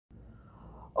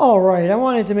All right, I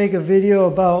wanted to make a video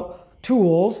about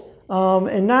tools,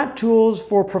 and not tools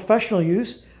for professional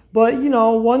use, but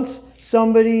once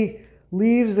somebody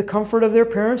leaves the comfort of their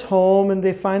parents' home and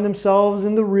they find themselves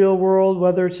in the real world,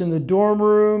 whether it's in the dorm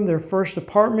room, their first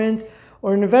apartment,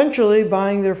 or eventually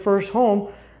buying their first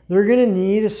home, they're going to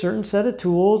need a certain set of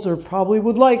tools, or probably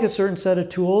would like a certain set of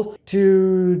tools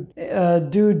to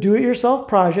do-it-yourself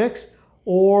projects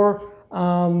or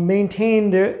maintain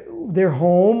their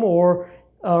home or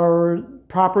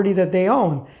property that they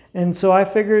own. And so I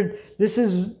figured this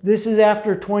is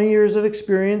after 20 years of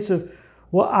experience of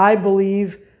what I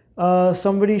believe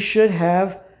somebody should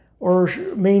have or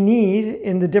may need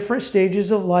in the different stages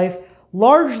of life,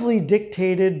 largely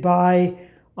dictated by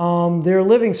their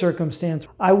living circumstance.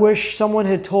 I wish someone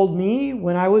had told me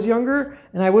when I was younger,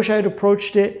 and I wish I had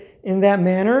approached it in that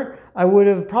manner. I would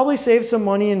have probably saved some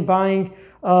money in buying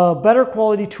better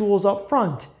quality tools up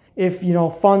front, if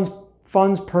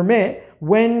funds permit,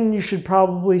 when you should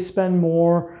probably spend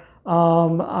more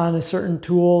on a certain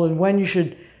tool, and when you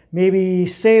should maybe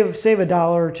save a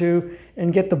dollar or two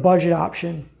and get the budget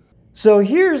option. So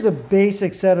here's the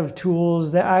basic set of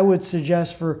tools that I would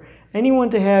suggest for anyone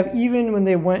to have, even when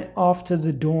they went off to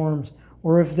the dorms,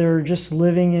 or if they're just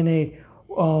living in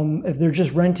if they're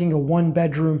just renting a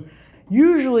 1-bedroom.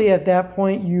 Usually at that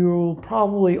point, you'll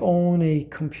probably own a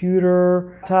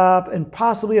computer, laptop, and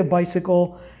possibly a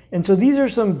bicycle. And so these are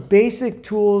some basic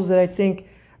tools that I think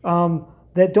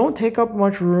that don't take up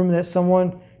much room that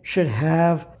someone should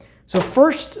have. So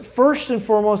first and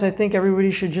foremost, I think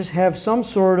everybody should just have some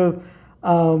sort of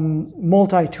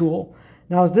multi-tool.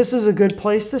 Now, this is a good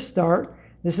place to start.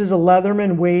 This is a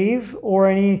Leatherman Wave or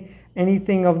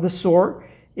anything of the sort.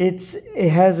 It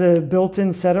has a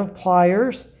built-in set of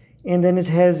pliers, and then it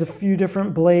has a few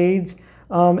different blades,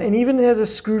 and even it has a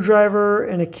screwdriver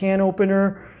and a can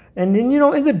opener. And then,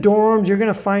 in the dorms, you're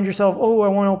going to find yourself, oh, I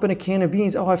want to open a can of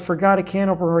beans. Oh, I forgot a can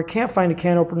opener, or I can't find a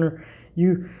can opener.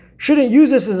 You shouldn't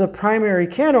use this as a primary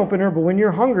can opener, but when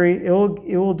you're hungry, it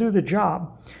will do the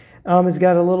job. It's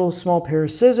got a little small pair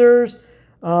of scissors,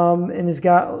 and it's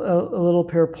got a little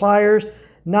pair of pliers.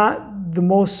 Not the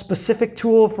most specific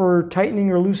tool for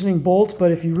tightening or loosening bolts,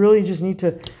 but if you really just need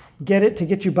to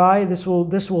get you by, this will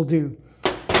do.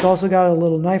 It's also got a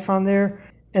little knife on there.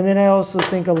 And then I also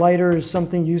think a lighter is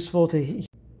something useful to heat.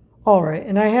 All right,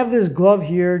 and I have this glove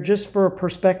here just for a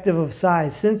perspective of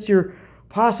size. Since you're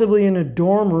possibly in a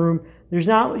dorm room,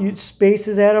 space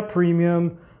is at a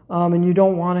premium, and you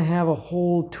don't want to have a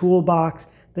whole toolbox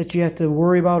that you have to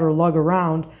worry about or lug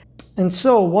around. And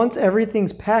so once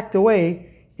everything's packed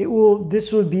away,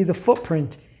 this would be the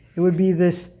footprint. It would be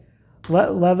this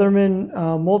Leatherman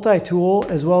multi-tool,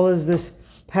 as well as this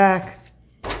pack,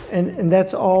 and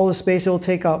that's all the space it will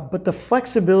take up. But the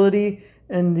flexibility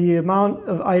and the amount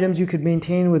of items you could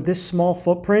maintain with this small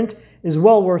footprint is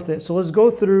well worth it. So let's go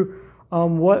through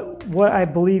what I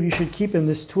believe you should keep in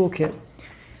this toolkit.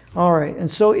 All right,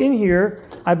 and so in here,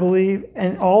 I believe,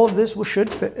 and all of this should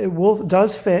fit.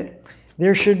 Does fit.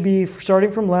 There should be,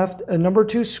 starting from left, a number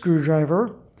 2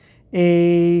 screwdriver,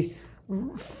 a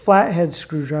flathead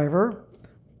screwdriver,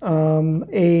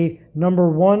 a number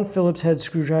 1 Phillips head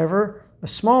screwdriver, a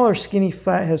smaller skinny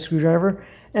flathead screwdriver,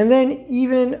 and then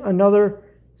even another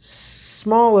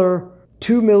smaller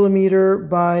 2mm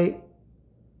by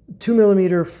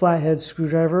 2mm flathead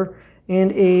screwdriver,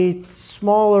 and a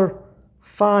smaller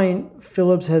fine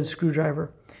Phillips head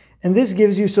screwdriver. And this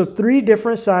gives you 3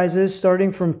 different sizes,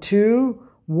 starting from 2,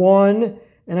 1,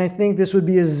 and I think this would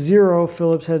be a 0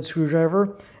 Phillips head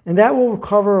screwdriver. And that will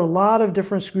cover a lot of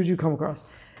different screws you come across.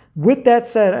 With that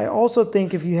said, I also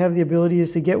think if you have the ability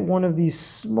is to get one of these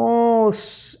small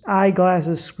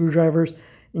eyeglasses screwdrivers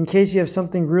in case you have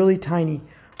something really tiny.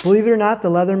 Believe it or not, the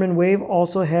Leatherman Wave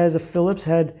also has a Phillips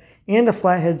head and a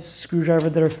flathead screwdriver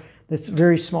that's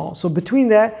very small. So between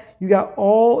that, you got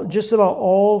just about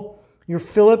all your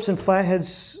Phillips and flathead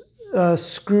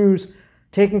screws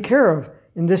taken care of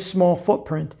in this small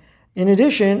footprint. In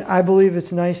addition, I believe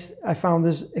it's nice, I found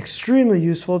this extremely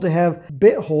useful to have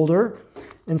bit holder.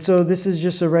 And so this is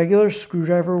just a regular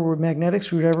screwdriver or magnetic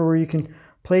screwdriver where you can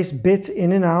place bits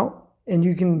in and out, and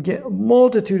you can get a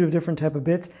multitude of different type of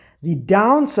bits. The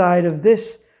downside of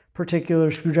this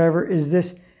particular screwdriver is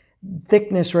this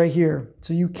thickness right here.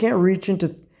 So you can't reach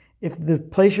into, if the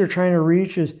place you're trying to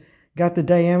reach is got the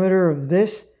diameter of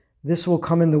this will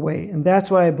come in the way. And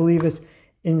that's why I believe it's,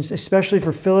 especially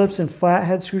for Phillips and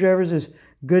flathead screwdrivers, is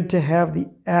good to have the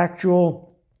actual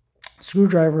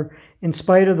screwdriver in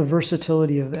spite of the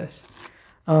versatility of this.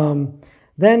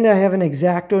 Then I have an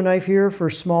X-Acto knife here for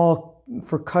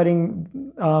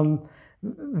cutting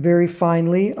very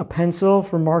finely, a pencil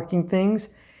for marking things,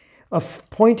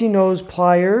 Pointy nose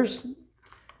pliers,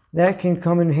 that can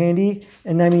come in handy.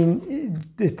 And I mean,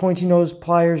 the pointy nose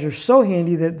pliers are so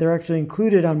handy that they're actually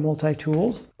included on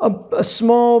multi-tools. A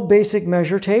small basic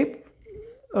measure tape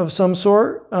of some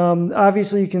sort.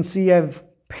 Obviously you can see I've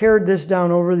pared this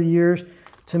down over the years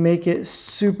to make it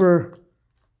super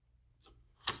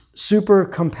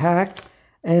compact.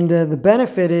 And the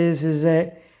benefit is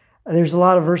that there's a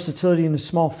lot of versatility in a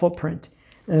small footprint.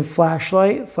 And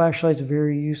flashlight's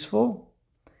very useful.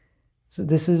 So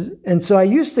so I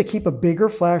used to keep a bigger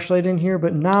flashlight in here,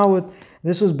 but now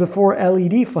this was before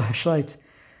LED flashlights.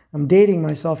 I'm dating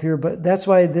myself here, but that's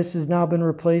why this has now been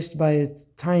replaced by a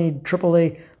tiny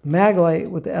AAA mag light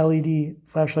with the LED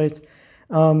flashlights.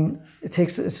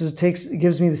 It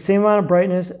gives me the same amount of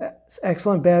brightness,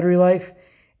 excellent battery life,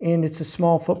 and it's a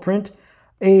small footprint.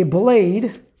 A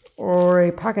blade or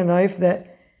a pocket knife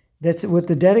that's with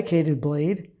the dedicated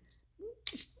blade,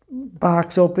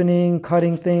 box opening,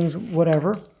 cutting things,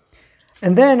 whatever.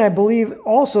 And then I believe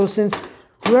also, since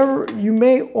you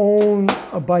may own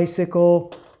a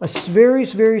bicycle, a very,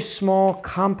 very small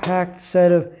compact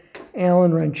set of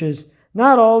Allen wrenches,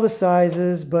 not all the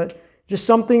sizes, but just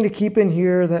something to keep in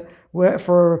here that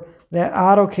for that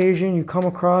odd occasion you come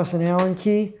across an Allen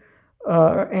key,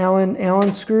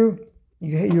 Allen screw,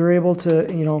 you're able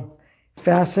to,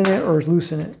 fasten it or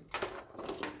loosen it.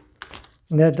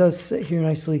 And that does sit here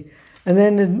nicely. And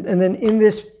then in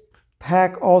this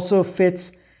pack also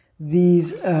fits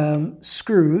these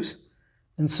screws.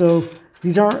 And so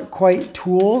these aren't quite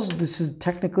tools. This is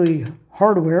technically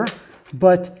hardware.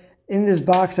 But in this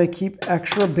box I keep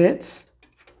extra bits,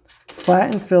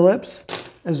 flattened Phillips,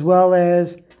 as well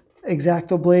as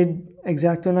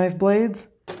X-Acto knife blades,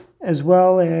 as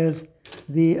well as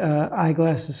the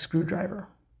eyeglasses screwdriver.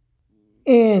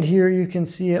 And here you can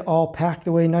see it all packed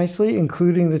away nicely,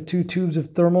 including the 2 tubes of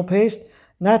thermal paste.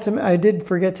 I did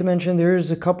forget to mention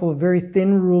there's a couple of very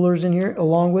thin rulers in here,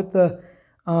 along with the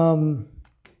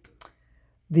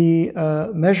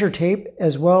measure tape,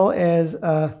 as well as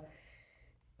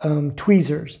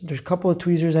tweezers. There's a couple of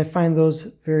tweezers. I find those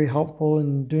very helpful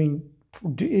in doing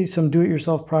some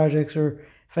do-it-yourself projects, or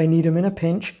if I need them in a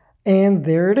pinch. And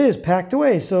there it is, packed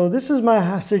away. So this is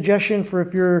my suggestion for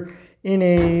if you're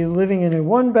living in a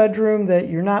 1-bedroom that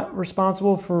you're not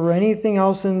responsible for anything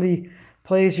else in the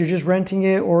place, you're just renting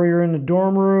it, or you're in a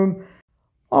dorm room.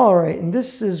 All right, and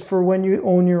this is for when you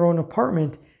own your own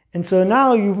apartment. And so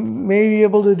now you may be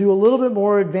able to do a little bit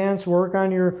more advanced work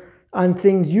on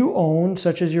things you own,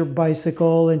 such as your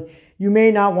bicycle, and you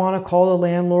may not want to call the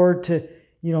landlord to,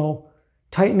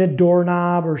 tighten a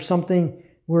doorknob or something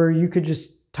where you could just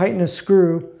tighten a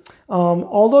screw.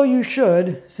 Although you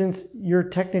should, since you're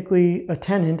technically a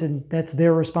tenant and that's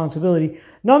their responsibility.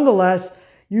 Nonetheless,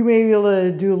 you may be able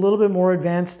to do a little bit more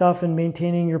advanced stuff in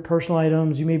maintaining your personal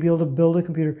items. You may be able to build a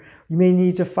computer. You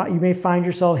may find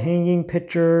yourself hanging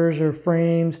pictures or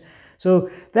frames. So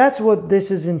that's what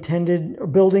this is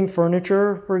intended. Building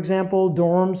furniture, for example,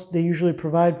 dorms, they usually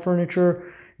provide furniture.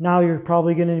 Now you're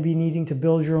probably going to be needing to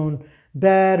build your own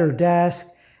bed or desk.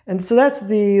 And so that's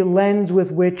the lens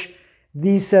with which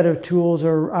these set of tools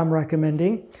I'm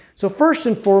recommending. So first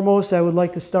and foremost, I would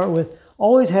like to start with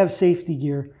always have safety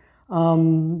gear.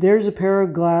 There's a pair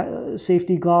of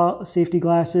safety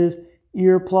glasses,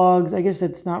 earplugs. I guess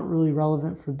that's not really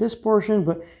relevant for this portion,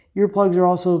 but earplugs are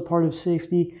also part of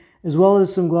safety, as well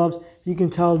as some gloves. You can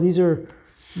tell these are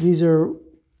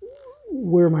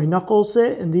where my knuckles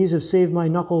sit, and these have saved my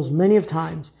knuckles many of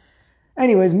times.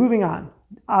 Anyways, moving on.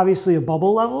 Obviously a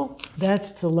bubble level,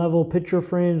 that's to level picture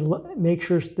frames, make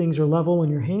sure things are level when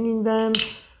you're hanging them.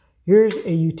 Here's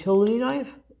a utility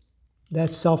knife.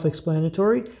 That's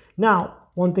self-explanatory. Now,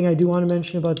 one thing I do want to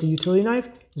mention about the utility knife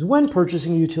is when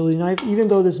purchasing a utility knife, even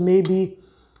though this may be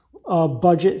a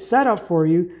budget setup for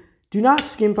you, do not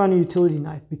skimp on a utility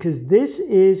knife, because this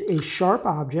is a sharp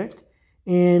object,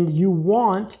 and you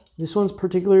want, this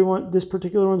particular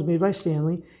one's made by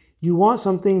Stanley, you want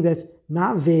something that's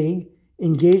not vague,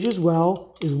 engages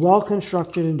well, is well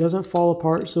constructed, and doesn't fall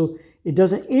apart, so it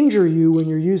doesn't injure you when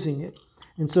you're using it.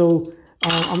 And so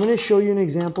I'm going to show you an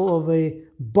example of a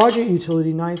budget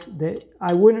utility knife that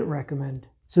I wouldn't recommend.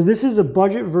 So this is a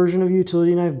budget version of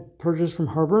utility knife purchased from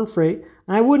Harbor & Freight,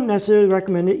 and I wouldn't necessarily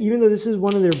recommend it, even though this is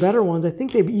one of their better ones. I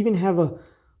think they even have a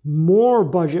more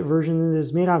budget version that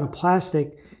is made out of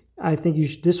plastic. I think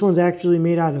this one's actually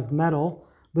made out of metal,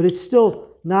 but it's still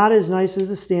not as nice as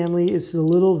the Stanley. It's a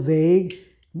little vague,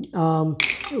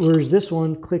 whereas this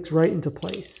one clicks right into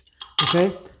place.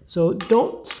 Okay, so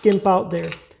don't skimp out there.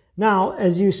 Now,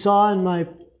 as you saw in my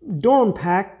dorm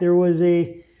pack, there was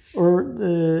the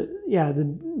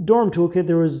dorm toolkit,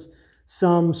 there was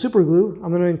some super glue. I'm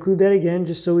going to include that again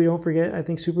just so we don't forget. I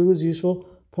think super glue is useful.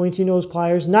 Pointy nose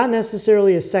pliers, not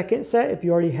necessarily a second set if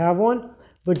you already have one,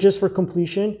 but just for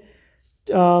completion.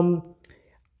 And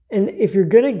if you're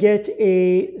going to get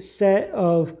a set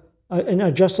of an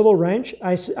adjustable wrench,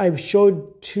 I've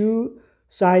showed 2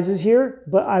 sizes here,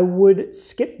 but I would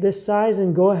skip this size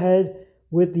and go ahead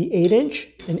with the 8-inch,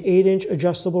 an 8-inch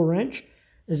adjustable wrench.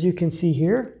 As you can see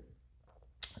here,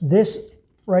 this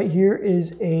right here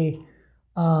is a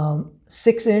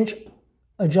 6-inch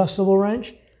adjustable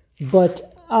wrench, but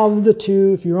of the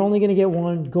 2, if you're only going to get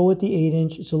one, go with the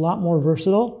 8-inch. It's a lot more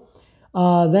versatile.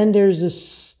 Then there's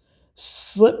this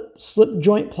slip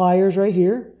joint pliers right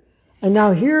here. And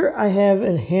now here I have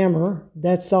a hammer.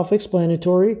 That's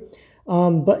self-explanatory.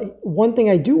 But one thing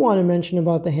I do want to mention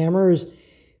about the hammer is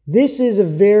this is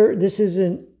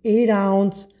an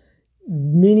 8-ounce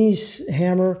mini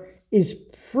hammer. Is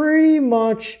pretty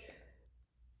much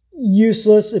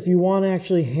useless if you want to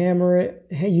actually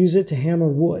use it to hammer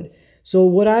wood. So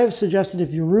what I've suggested,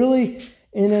 if you're really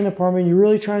in an apartment, you're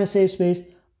really trying to save space,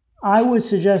 I would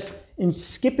suggest in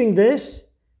skipping this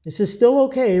is still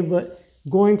okay, but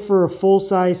going for a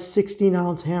full-size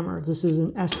 16-ounce hammer. This is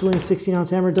an Estwing 16-ounce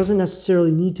hammer. It doesn't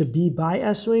necessarily need to be by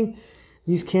Estwing.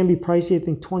 These can be pricey, I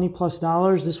think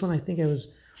 $20+. This one I think it was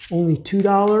only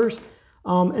 $2.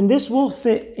 And this will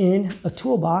fit in a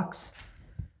toolbox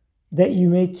that you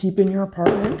may keep in your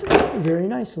apartment very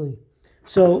nicely.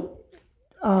 So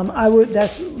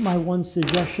that's my one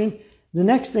suggestion. The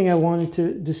next thing I wanted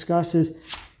to discuss is,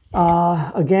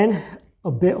 again,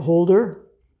 a bit holder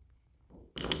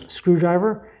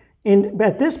screwdriver. And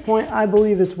at this point, I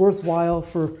believe it's worthwhile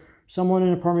for someone in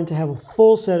an apartment to have a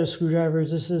full set of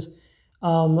screwdrivers. This is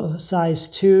a size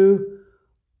 2,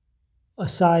 a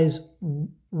size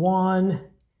 1,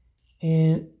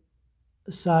 and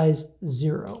a size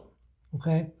 0.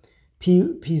 Okay,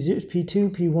 P2,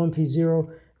 P1,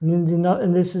 P0.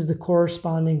 And this is the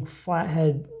corresponding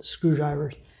flathead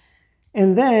screwdrivers.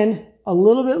 And then a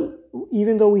little bit,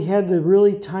 even though we had the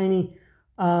really tiny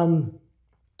Allen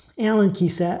key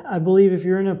set, I believe if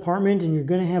you're in an apartment and you're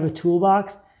going to have a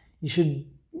toolbox, you should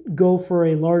go for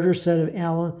a larger set of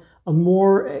Allen, a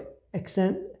more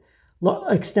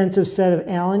extensive set of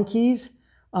Allen keys,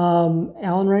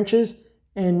 Allen wrenches,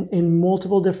 and in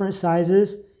multiple different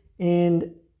sizes,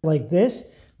 and like this.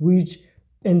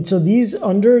 And so these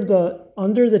under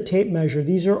the tape measure,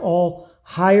 these are all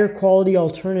higher quality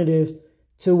alternatives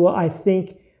to what I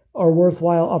think are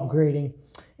worthwhile upgrading.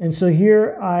 And so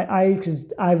here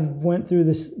I've went through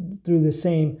the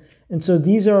same. And so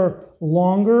these are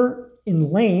longer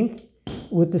in length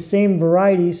with the same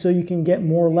variety, so you can get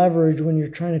more leverage when you're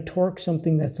trying to torque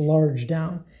something that's large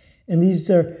down. And these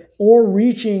are, or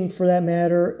reaching for that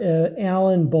matter,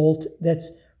 Allen bolt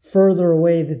that's further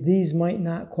away that these might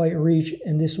not quite reach,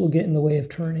 and this will get in the way of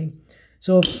turning.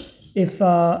 So if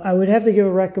I would have to give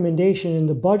a recommendation, and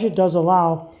the budget does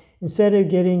allow, instead of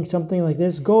getting something like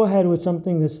this, go ahead with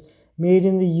something that's made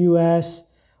in the US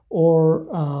or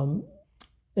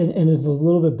and of a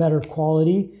little bit better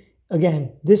quality.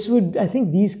 Again, I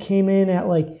think these came in at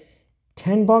like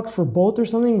 $10 for both or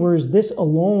something, whereas this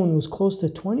alone was close to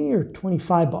 20 or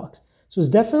 $25. So it's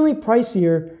definitely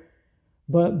pricier,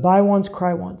 but buy once,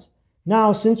 cry once.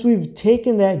 Now, since we've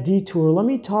taken that detour, let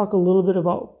me talk a little bit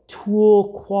about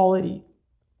tool quality.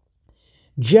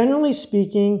 Generally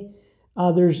speaking,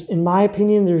 in my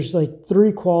opinion, there's like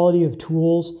 3 quality of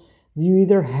tools. You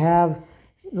either have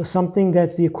something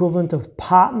that's the equivalent of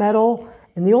pot metal,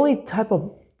 and the only type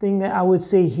of thing that I would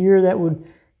say here that would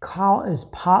count as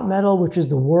pot metal, which is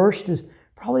the worst, is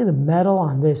probably the metal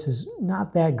on this is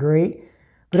not that great.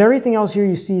 But everything else here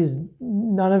you see is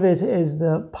none of it is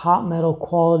the pot metal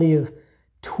quality of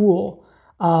tool.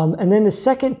 And then the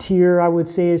second tier I would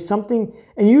say is something,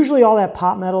 and usually all that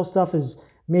pot metal stuff is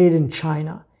made in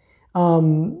China.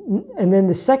 And then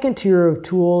the second tier of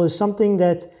tool is something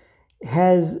that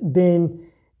has been,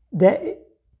 that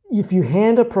if you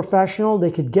hand a professional,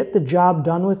 they could get the job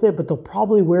done with it, but they'll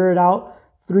probably wear it out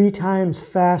 3 times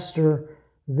faster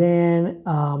than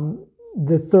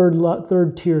the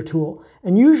third tier tool.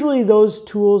 And usually those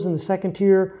tools in the second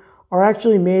tier are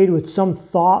actually made with some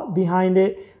thought behind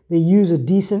it. They use a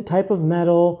decent type of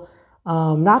metal,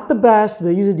 not the best, but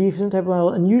they use a decent type of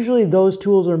metal. And usually those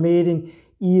tools are made in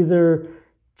either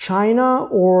China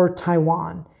or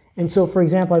Taiwan. And so, for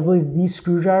example, I believe these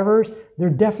screwdrivers, they're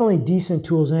definitely decent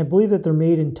tools, and I believe that they're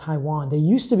made in Taiwan. They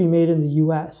used to be made in the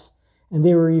US, and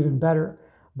they were even better.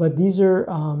 But these are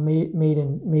made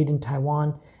in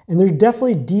Taiwan, and they're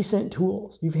definitely decent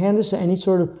tools. You've handed this to any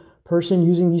sort of person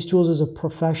using these tools as a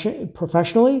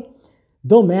professionally,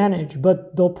 they'll manage,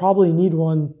 but they'll probably need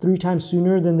one 3 times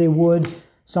sooner than they would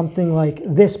something like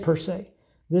this per se.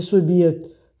 This would be a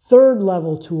 3rd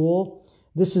level tool.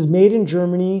 This is made in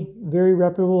Germany, very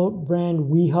reputable brand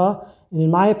WIHA. And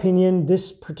in my opinion,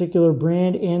 this particular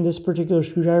brand and this particular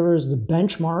screwdriver is the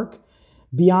benchmark.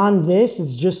 Beyond this,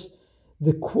 it's just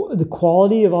the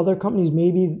quality of other companies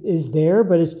maybe is there,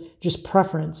 but it's just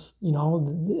preference. You know,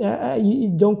 you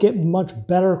don't get much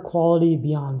better quality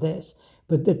beyond this.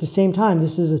 But at the same time,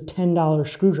 this is a $10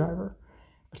 screwdriver.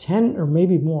 10 or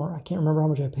maybe more. I can't remember how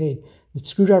much I paid. The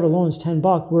screwdriver alone is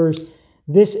 $10, whereas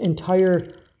this entire,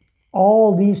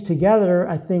 all these together,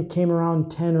 I think came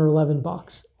around 10 or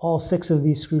 $11. All 6 of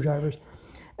these screwdrivers.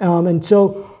 And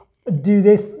so do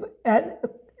they,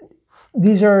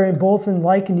 these are both in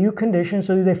like new condition,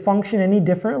 so do they function any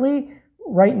differently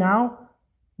right now?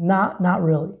 Not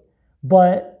really.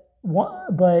 But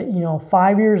you know,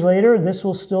 5 years later, this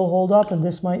will still hold up and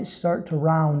this might start to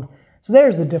round. So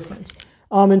there's the difference.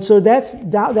 And so that's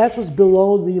what's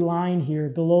below the line here,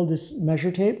 below this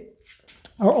measure tape,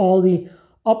 are all the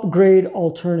upgrade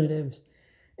alternatives.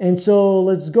 And so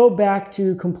let's go back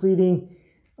to completing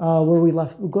where we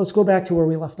left. Let's go back to where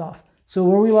we left off. So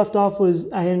where we left off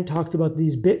was, I hadn't talked about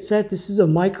these bit sets. This is a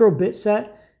micro bit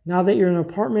set. Now that you're in an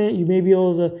apartment, you may be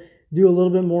able to do a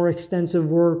little bit more extensive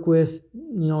work with,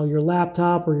 you know, your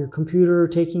laptop or your computer,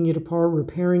 taking it apart,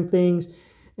 repairing things.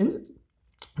 And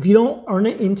if you aren't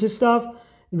into stuff,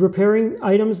 repairing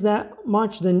items that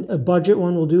much, then a budget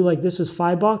one will do. Like this is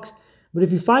 $5. But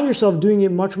if you find yourself doing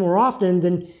it much more often,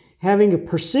 then having a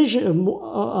precision,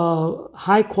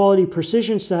 high quality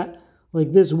precision set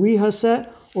like this WIHA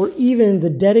set, or even the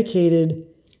dedicated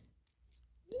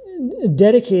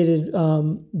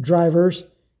drivers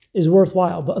is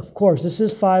worthwhile. But of course, this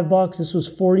is $5. This was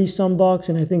 40 some bucks,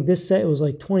 and I think this set was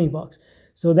like 20 bucks.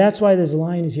 So that's why this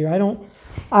line is here.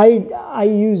 I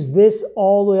used this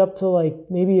all the way up to like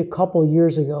maybe a couple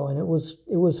years ago, and it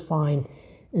was fine.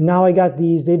 And now I got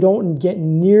these. They don't get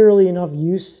nearly enough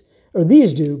use, or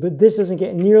these do, but this doesn't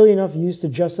get nearly enough use to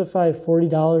justify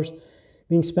 $40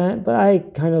 being spent. But I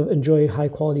kind of enjoy high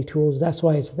quality tools. That's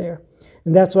why it's there,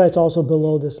 and that's why it's also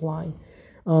below this line.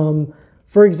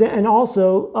 For example, and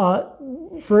also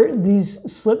for these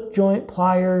slip joint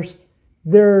pliers,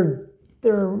 they're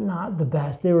not the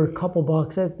best. They were a couple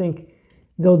bucks. I think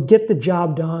they'll get the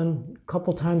job done a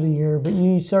couple times a year, but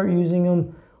you start using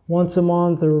them once a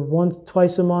month or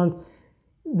twice a month,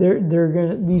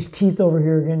 these teeth over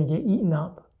here are gonna get eaten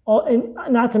up. And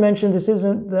not to mention, this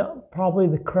isn't probably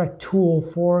the correct tool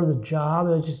for the job.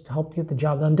 It'll just help get the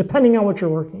job done, depending on what you're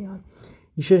working on.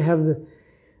 You should have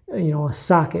a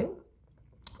socket.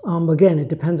 Again, it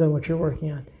depends on what you're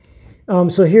working on.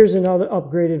 So here's another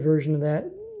upgraded version of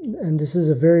that. And this is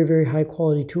a very, very high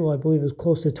quality tool. I believe it was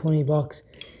close to 20 bucks.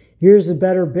 Here's a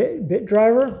better bit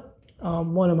driver.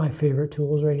 One of my favorite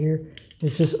tools right here.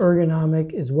 It's just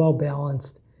ergonomic, it's well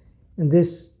balanced. And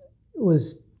this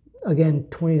was, again,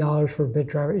 $20 for a bit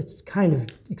driver. It's kind of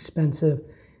expensive.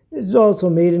 It's also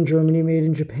made in Germany, made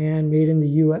in Japan, made in the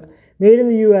US, made in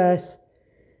the US,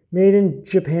 made in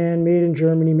Japan, made in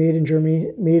Germany, made in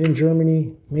Germany, made in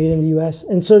Germany, made in the US.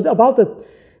 And so about the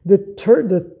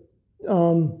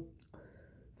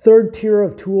third tier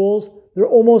of tools, they're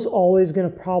almost always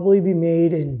going to probably be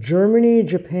made in Germany,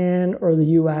 Japan, or the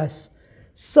US.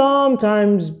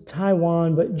 Sometimes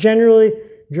Taiwan, but generally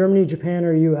Germany, Japan,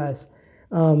 or US.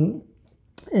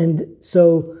 And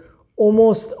so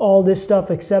almost all this stuff,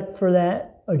 except for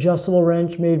that adjustable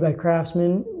wrench made by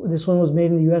Craftsman. This one was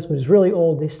made in the US, but it's really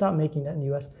old. They stopped making that in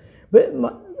the US. But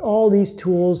all these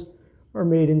tools are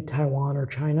made in Taiwan or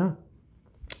China.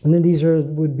 And then these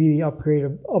would be the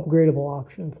upgradable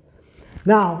options.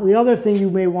 Now, the other thing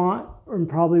you may want and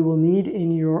probably will need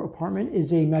in your apartment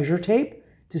is a measure tape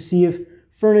to see if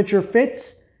furniture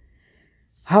fits,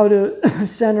 how to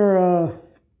center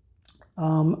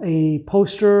a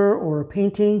poster or a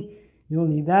painting. You'll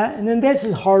need that. And then this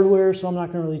is hardware, so I'm not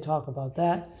going to really talk about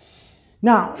that.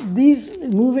 Now,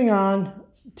 moving on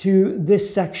to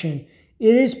this section,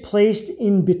 it is placed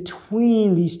in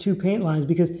between these two paint lines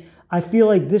because I feel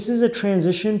like this is a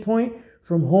transition point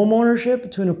from home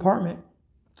ownership to an apartment.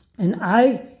 And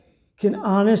I can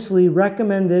honestly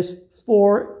recommend this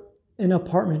for an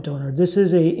apartment owner. This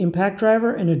is an impact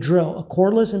driver and a drill, a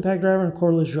cordless impact driver and a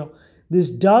cordless drill.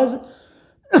 This does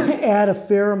add a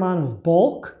fair amount of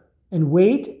bulk and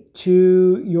weight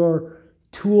to your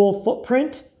tool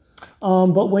footprint.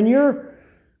 But when you're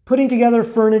putting together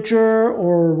furniture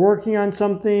or working on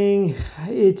something,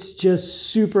 it's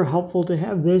just super helpful to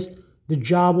have this. The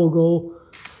job will go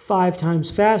 5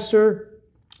 times faster.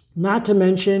 Not to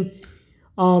mention,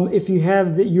 if you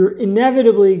have that, you're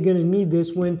inevitably going to need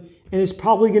this and it's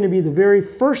probably going to be the very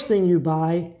first thing you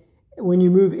buy when you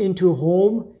move into a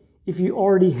home if you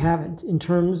already haven't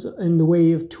in the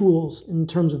way of tools, in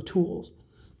terms of tools.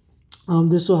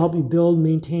 This will help you build,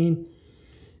 maintain,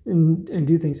 and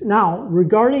do things. Now,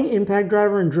 regarding impact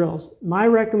driver and drills, my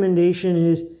recommendation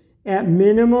is at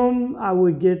minimum, I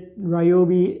would get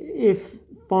Ryobi if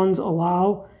funds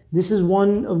allow. This is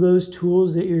one of those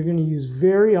tools that you're going to use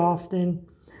very often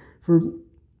for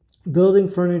building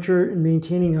furniture and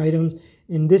maintaining items.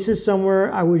 And this is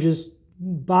somewhere I would just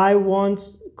buy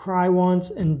once, cry once,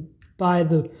 and buy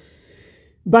the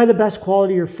best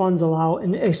quality your funds allow.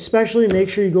 And especially make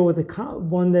sure you go with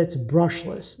one that's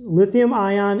brushless. Lithium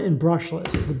ion and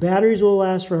brushless. The batteries will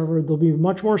last forever. They'll be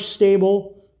much more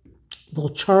stable. They'll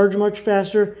charge much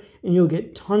faster, and you'll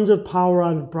get tons of power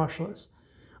out of brushless.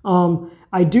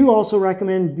 I do also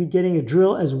recommend getting a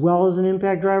drill as well as an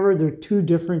impact driver. They're two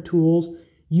different tools.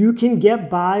 You can get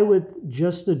by with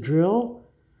just a drill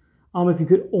if you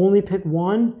could only pick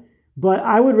one, but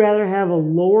I would rather have a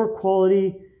lower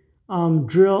quality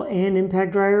drill and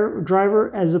impact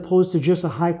driver as opposed to just a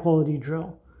high quality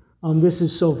drill. This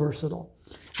is so versatile.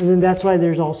 And then that's why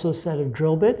there's also a set of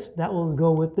drill bits that will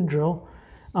go with the drill.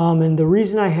 And the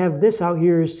reason I have this out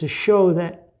here is to show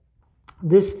that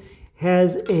this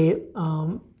has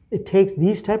it takes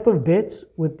these type of bits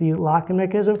with the locking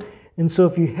mechanism. And so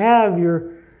if you have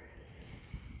your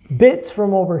bits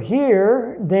from over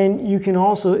here, then you can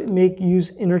also use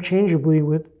interchangeably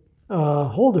with a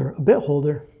bit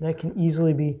holder that can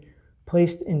easily be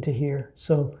placed into here.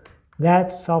 So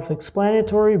that's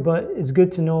self-explanatory, but it's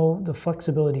good to know the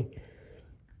flexibility.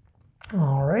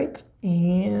 All right,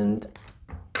 and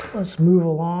let's move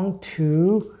along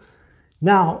to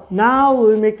now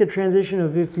we'll make the transition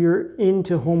of if you're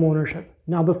into home ownership.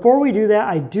 Now, before we do that,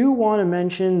 I do want to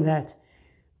mention that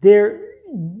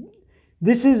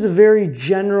this is a very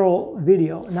general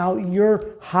video. Now,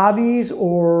 your hobbies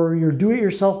or your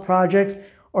do-it-yourself projects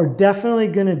are definitely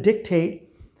going to dictate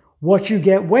what you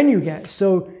get when you get.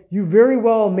 So you very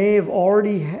well may have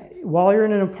already, while you're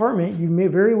in an apartment, you may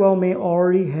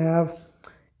already have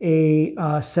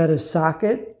a socket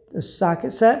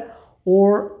set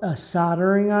or a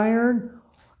soldering iron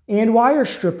and wire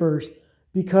strippers,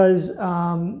 because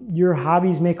your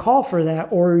hobbies may call for that,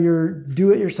 or your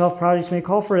do-it-yourself projects may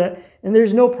call for that. And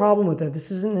there's no problem with that. This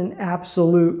isn't an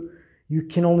absolute, you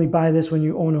can only buy this when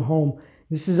you own a home.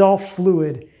 This is all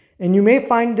fluid. And you may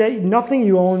find that nothing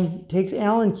you own takes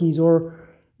Allen keys, or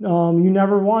you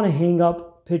never want to hang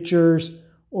up pictures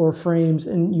or frames,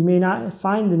 and you may not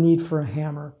find the need for a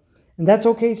hammer. And that's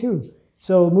okay too.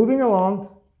 So moving along,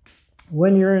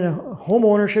 when you're in a home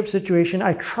ownership situation,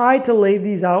 I tried to lay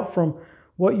these out from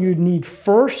what you'd need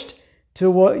first to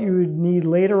what you would need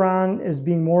later on as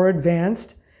being more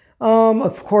advanced.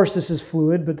 Of course, this is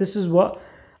fluid, but this is what,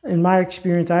 in my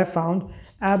experience, I found.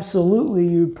 Absolutely,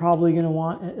 you're probably going to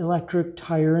want an electric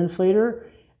tire inflator.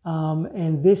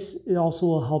 And this also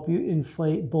will help you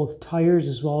inflate both tires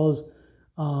as well as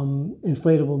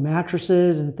inflatable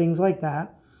mattresses and things like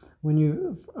that. When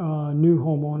you new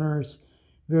homeowners,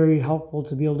 very helpful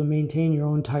to be able to maintain your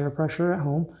own tire pressure at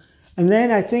home. And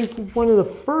then I think one of the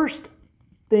first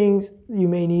things you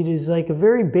may need is like a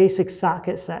very basic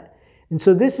socket set. And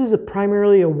so this is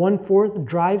primarily a 1/4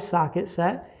 drive socket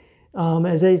set.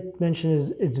 As I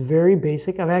mentioned, it's very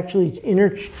basic. I've actually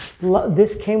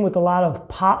this came with a lot of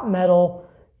pot metal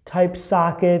type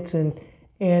sockets and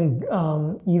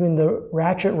even the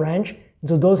ratchet wrench. And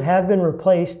so those have been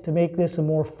replaced to make this a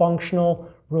more functional,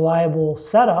 reliable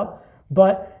setup.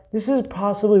 But this is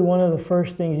possibly one of the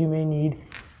first things you may need.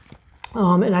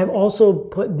 And I've also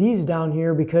put these down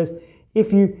here because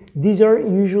these aren't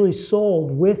usually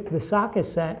sold with the socket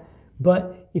set,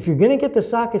 but if you're going to get the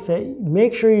socket set,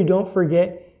 make sure you don't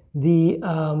forget these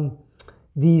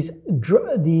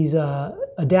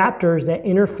adapters that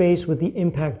interface with the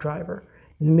impact driver.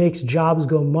 It makes jobs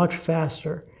go much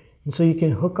faster. And so you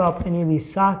can hook up any of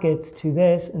these sockets to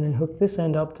this and then hook this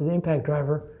end up to the impact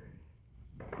driver.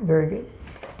 Very good.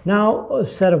 Now, a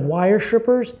set of wire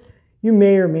strippers. You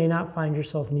may or may not find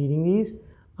yourself needing these.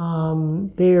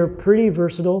 They are pretty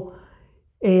versatile,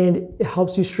 and it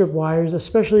helps you strip wires,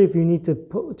 especially if you need to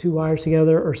put two wires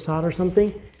together or solder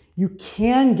something. You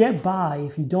can get by,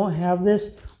 if you don't have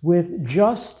this, with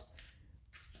just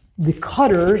the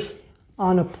cutters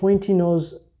on a pointy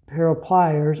nose pair of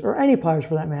pliers, or any pliers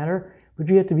for that matter, but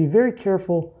you have to be very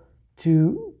careful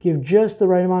to give just the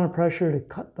right amount of pressure to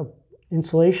cut the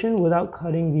insulation without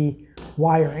cutting the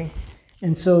wiring.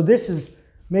 And so this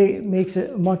makes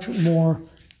it a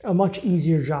much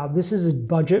easier job. This is a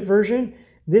budget version,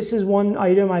 This is one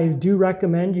item I do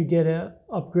recommend you get an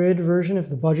upgraded version if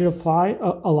the budget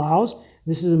allows.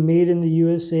 This is a made in the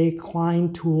USA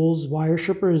Klein Tools wire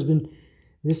stripper.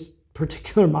 This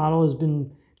particular model has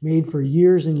been made for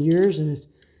years and years, and it's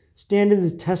standing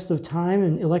the test of time,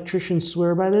 and electricians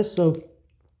swear by this. So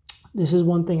this is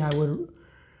one thing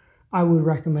I would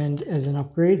recommend as an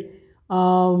upgrade.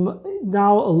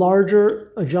 Now a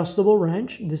larger adjustable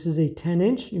wrench. This is a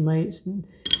 10-inch. You might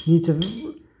need to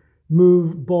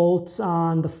move bolts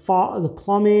on the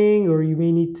plumbing, or you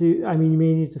may need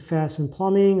to fasten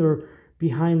plumbing or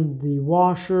behind the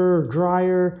washer or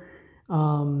dryer.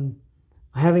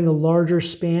 Having a larger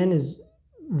span is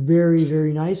very,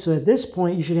 very nice. So at this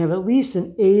point, you should have at least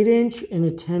an 8-inch and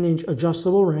a 10-inch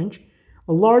adjustable wrench,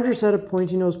 a larger set of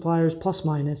pointy nose pliers, plus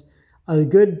minus. A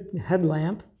good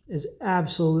headlamp is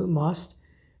absolute must,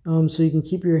 so you can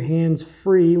keep your hands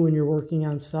free when you're working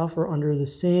on stuff or under the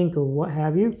sink or what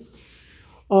have you.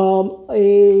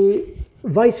 A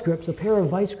vice grips, a pair of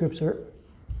vice grips are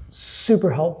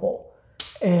super helpful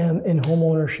in home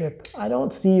ownership. I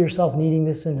don't see yourself needing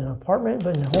this in an apartment,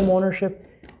 but in home ownership,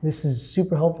 this is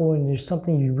super helpful when there's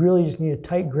something you really just need a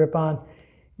tight grip on.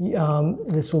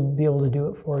 This will be able to do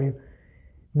it for you.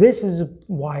 This is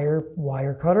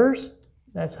wire cutters.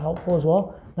 That's helpful as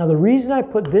well. Now the reason I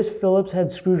put this Phillips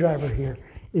head screwdriver here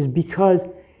is because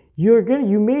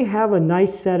you may have a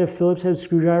nice set of Phillips head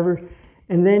screwdrivers,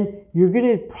 and then you're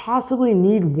going to possibly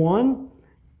need one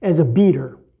as a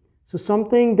beater. So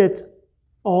something that's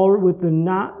all with the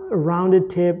not a rounded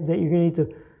tip that you're going to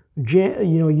need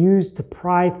to use to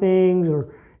pry things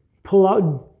or pull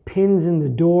out pins in the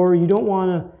door. You don't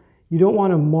want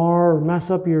to mar or mess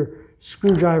up your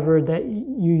screwdriver that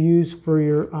you use for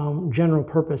your general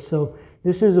purpose. So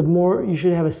this is you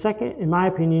should have a second, in my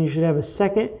opinion, you should have a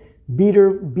second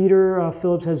beater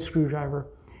Phillips head screwdriver.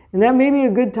 And that may be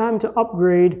a good time to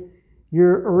upgrade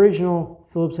your original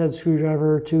Phillips head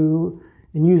screwdriver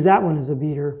and use that one as a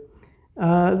beater.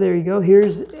 There you go.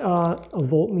 Here's a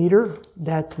voltmeter.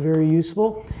 That's very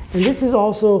useful. And this is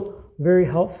also very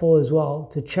helpful as well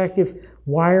to check if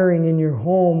wiring in your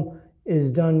home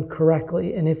is done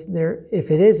correctly. And if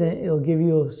it isn't, it'll give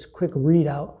you a quick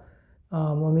readout.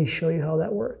 Let me show you how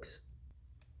that works.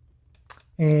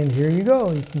 And here you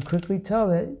go. You can quickly tell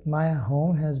that my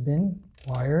home has been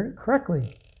wired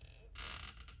correctly.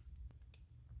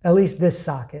 At least this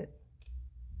socket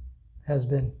has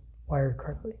been wired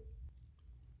correctly.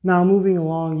 Now moving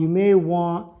along, you may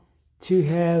want to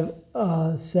have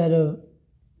a set of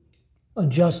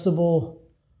adjustable,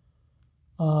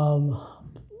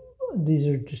 these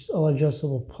are just all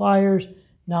adjustable pliers.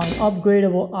 Now an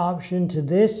upgradable option to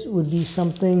this would be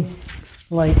something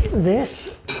like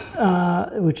this,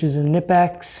 which is a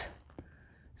Nipex.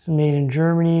 It's made in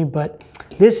Germany, but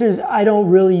I don't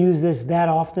really use this that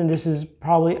often. This is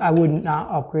probably, I would not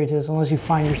upgrade to this unless you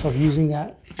find yourself using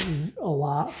that a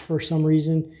lot for some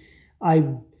reason.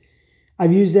 I've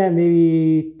used that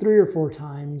maybe 3 or 4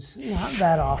 times, not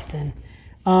that often.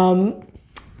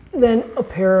 Then a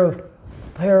pair of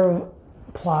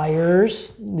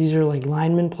pliers. These are like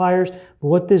lineman pliers, but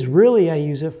what this really I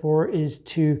use it for is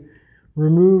to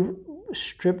remove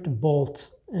stripped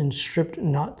bolts and stripped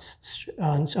nuts.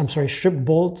 Stripped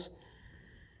bolts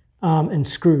and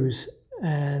screws.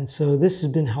 And so this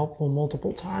has been helpful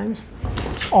multiple times.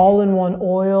 All-in-one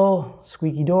oil,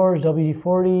 squeaky doors,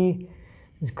 WD-40,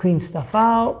 clean stuff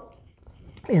out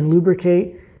and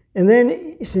lubricate. And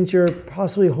then since you're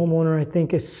possibly a homeowner, I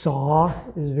think a saw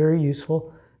is very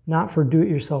useful, not for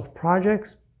do-it-yourself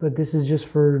projects, but this is just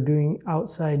for doing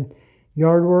outside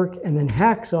yard work, and then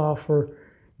hacksaw for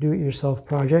do-it-yourself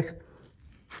projects.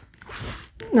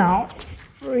 Now,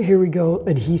 right here we go,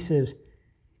 adhesives.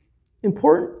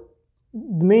 Important.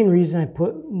 The main reason I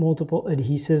put multiple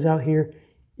adhesives out here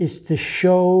is to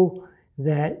show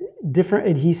that different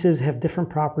adhesives have different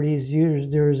properties.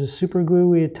 There's a super glue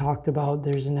we had talked about.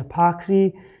 There's an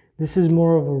epoxy. This is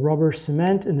more of a rubber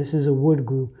cement, and this is a wood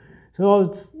glue. So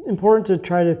it's important to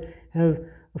try to have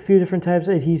a few different types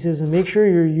of adhesives and make sure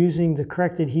you're using the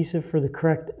correct adhesive for the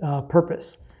correct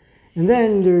purpose. And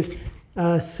then there's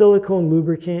silicone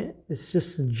lubricant. It's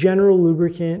just a general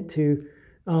lubricant to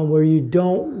where you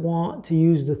don't want to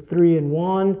use the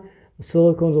 3-in-1. The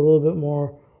silicone's a little bit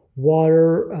more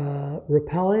water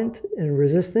repellent and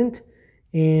resistant,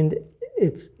 and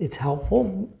it's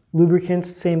helpful.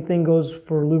 Lubricants, same thing goes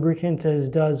for lubricant as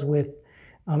does with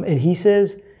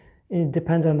adhesives. It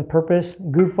depends on the purpose.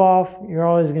 Goof off, you're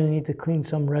always going to need to clean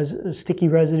some sticky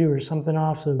residue or something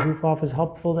off, so goof off is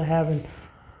helpful to have in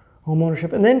home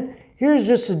ownership. And then here's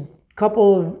just a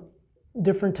couple of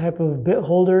different type of bit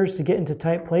holders to get into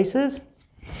tight places.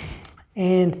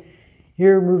 And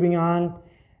here, moving on,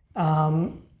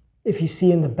 if you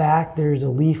see in the back, there's a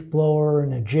leaf blower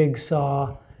and a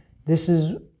jigsaw. This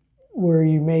is where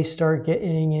you may start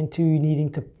getting into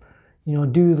needing to,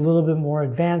 do a little bit more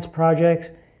advanced projects.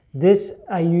 This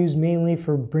I use mainly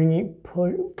for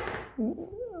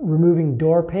removing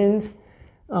door pins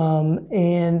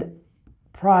and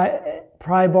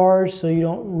pry bars, so you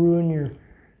don't ruin your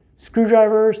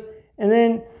screwdrivers. And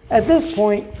then at this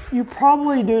point, you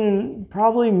probably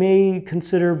may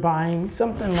consider buying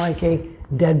something like a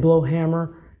dead blow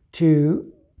hammer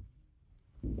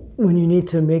when you need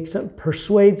to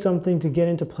persuade something to get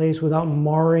into place without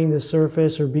marring the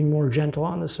surface or being more gentle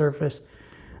on the surface.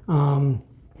 And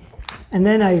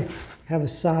then I have a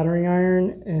soldering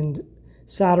iron and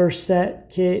solder set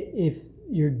kit. If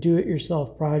you're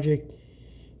do-it-yourself project,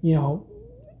 you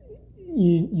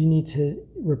need to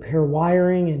repair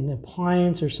wiring and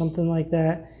appliance or something like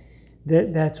that.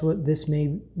 That's what this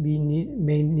may be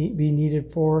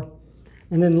needed for.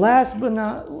 And then last but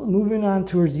not, moving on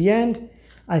towards the end,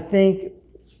 I think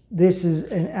this is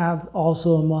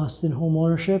also a must in home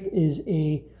ownership, is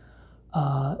a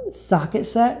socket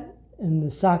set. And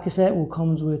the socket set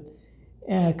comes with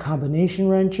combination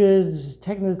wrenches. This is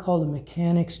technically called a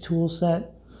mechanics tool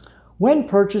set. When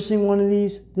purchasing one of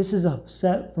these, this is a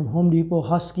set from Home Depot,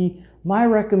 Husky. My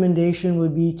recommendation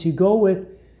would be to go with,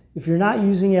 if you're not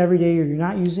using it every day or you're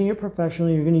not using it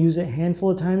professionally, you're going to use it a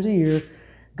handful of times a year,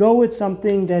 go with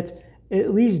something that's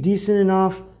at least decent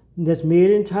enough, that's made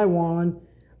in Taiwan,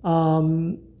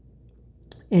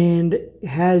 and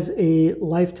has a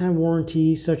lifetime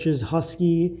warranty, such as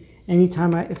Husky.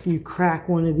 Anytime if you crack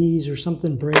one of these or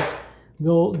something breaks,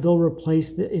 they'll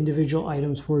replace the individual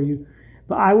items for you.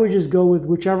 But I would just go with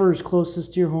whichever is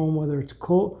closest to your home, whether it's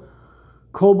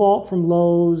Cobalt from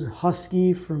Lowe's,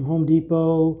 Husky from Home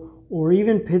Depot, or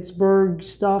even Pittsburgh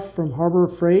stuff from Harbor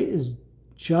Freight is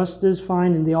just as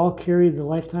fine, and they all carry the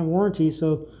lifetime warranty.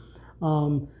 So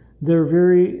they're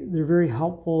very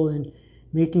helpful in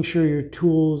making sure your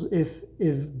tools, if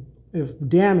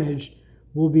damaged,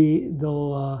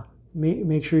 they'll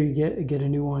make sure you get a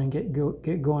new one and get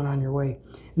going on your way.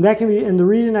 And that can be, and the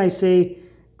reason I say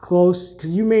close,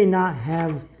 because you may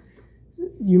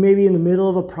be in the middle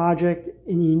of a project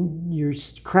and you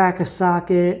crack a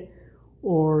socket,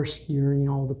 or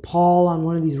the pawl on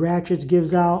one of these ratchets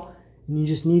gives out and you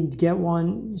just need to get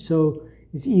one. So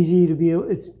it's easy to be able,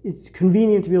 it's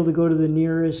convenient to be able to go to the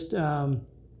nearest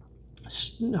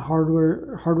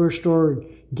hardware store and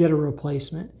get a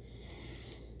replacement.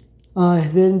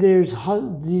 Then there's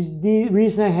the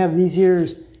reason I have these here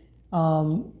is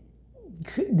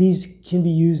these can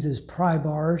be used as pry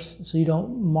bars, so you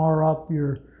don't mar up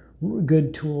your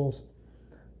good tools.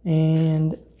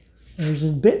 And there's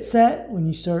a bit set when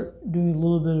you start doing a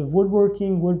little bit of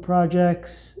wood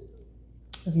projects.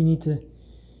 If you need to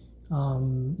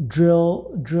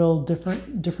drill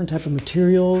different type of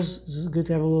materials, this is good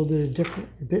to have a little bit of different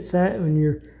bit set. When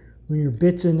your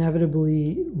bits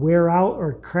inevitably wear out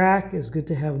or crack, it's good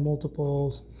to have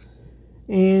multiples.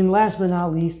 And last but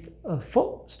not least, a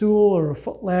footstool or a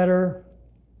foot ladder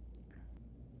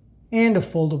and a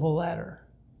foldable ladder.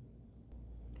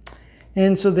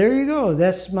 And so there you go.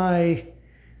 That's my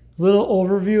little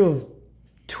overview of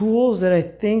tools that I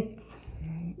think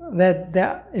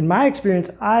that in my experience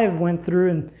I've went through,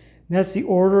 and that's the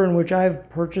order in which I've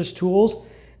purchased tools.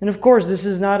 And of course, this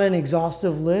is not an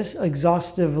exhaustive list.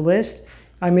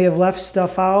 I may have left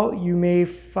stuff out. You may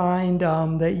find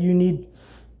that you need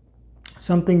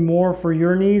something more for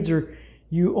your needs, or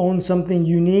you own something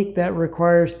unique that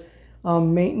requires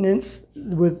maintenance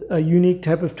with a unique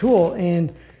type of tool.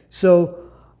 And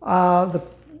so the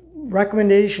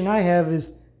recommendation I have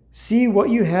is see what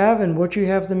you have and what you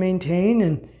have to maintain,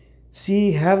 and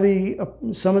have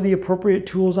some of the appropriate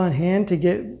tools on hand to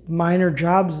get minor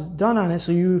jobs done on it.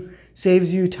 So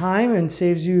saves you time and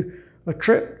saves you a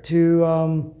trip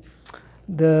to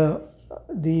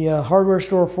the hardware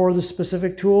store for the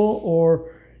specific tool,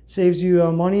 or saves you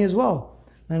money as well.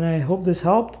 And I hope this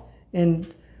helped.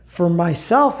 And for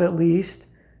myself, at least,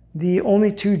 the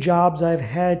only two jobs I've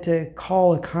had to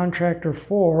call a contractor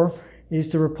for is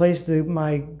to replace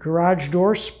my garage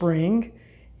door spring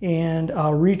and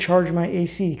recharge my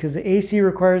AC, because the AC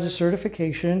requires a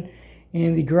certification,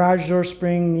 and the garage door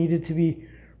spring needed to be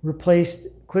replaced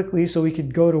quickly so we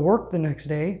could go to work the next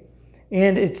day.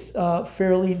 And it's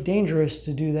fairly dangerous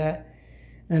to do that.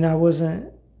 And I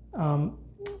wasn't,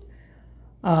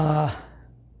 that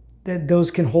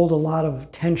those can hold a lot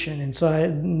of tension. And so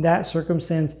in that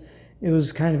circumstance, it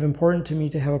was kind of important to me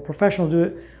to have a professional do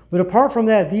it. But apart from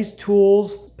that, these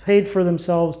tools paid for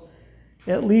themselves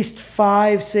at least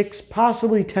 5, 6,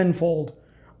 possibly tenfold.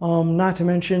 Not to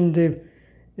mention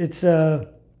it's very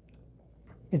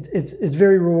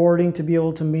rewarding to be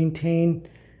able to maintain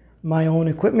my own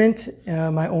equipment,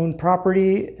 my own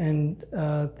property, and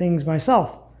things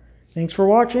myself. Thanks for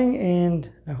watching, and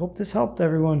I hope this helped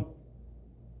everyone.